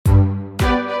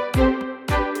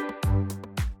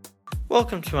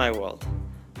Welcome to my world.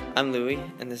 I'm Louie,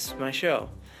 and this is my show.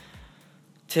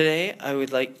 Today, I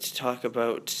would like to talk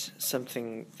about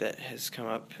something that has come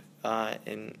up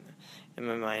in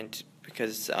my mind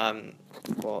because, I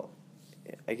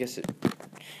guess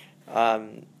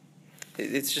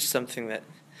it's just something that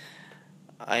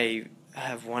I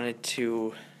have wanted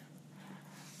to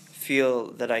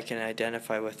feel that I can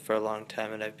identify with for a long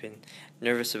time, and I've been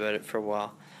nervous about it for a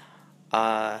while.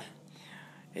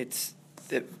 It's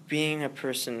that being a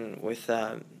person with,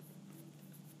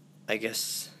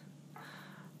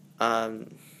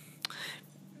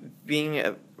 being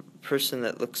a person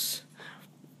that looks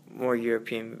more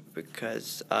European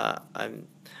because I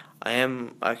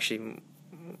am actually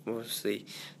mostly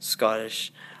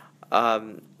Scottish,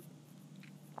 but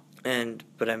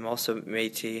I'm also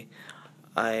Métis.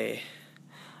 I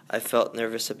felt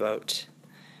nervous about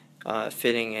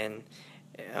fitting in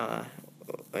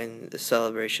the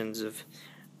celebrations of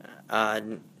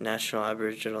National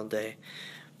Aboriginal Day,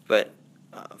 but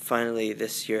finally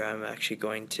this year I'm actually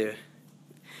going to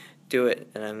do it,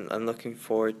 and I'm looking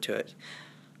forward to it.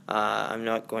 I'm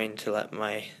not going to let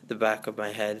the back of my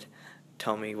head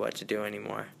tell me what to do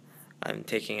anymore. I'm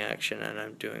taking action and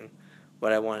I'm doing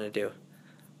what I want to do,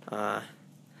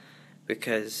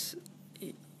 because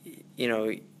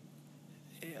you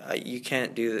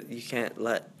can't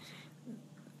let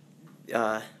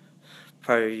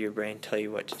part of your brain tell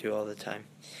you what to do all the time,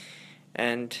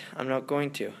 and I'm not going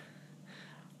to.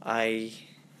 I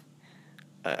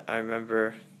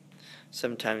remember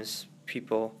sometimes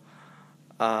people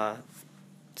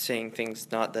saying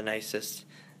things not the nicest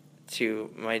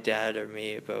to my dad or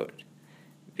me about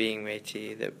being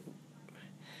Métis,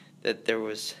 that there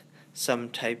was some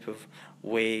type of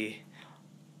way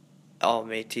all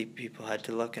Métis people had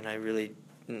to look, and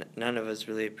none of us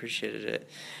really appreciated it.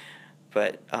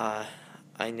 But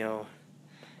I know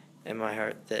in my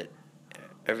heart that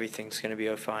everything's going to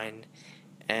be fine,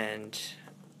 and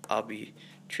I'll be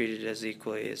treated as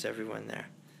equally as everyone there.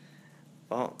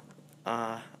 Well,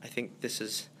 I think this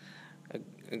is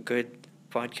a good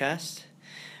podcast,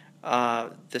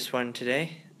 this one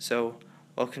today. So,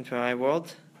 welcome to my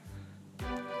world.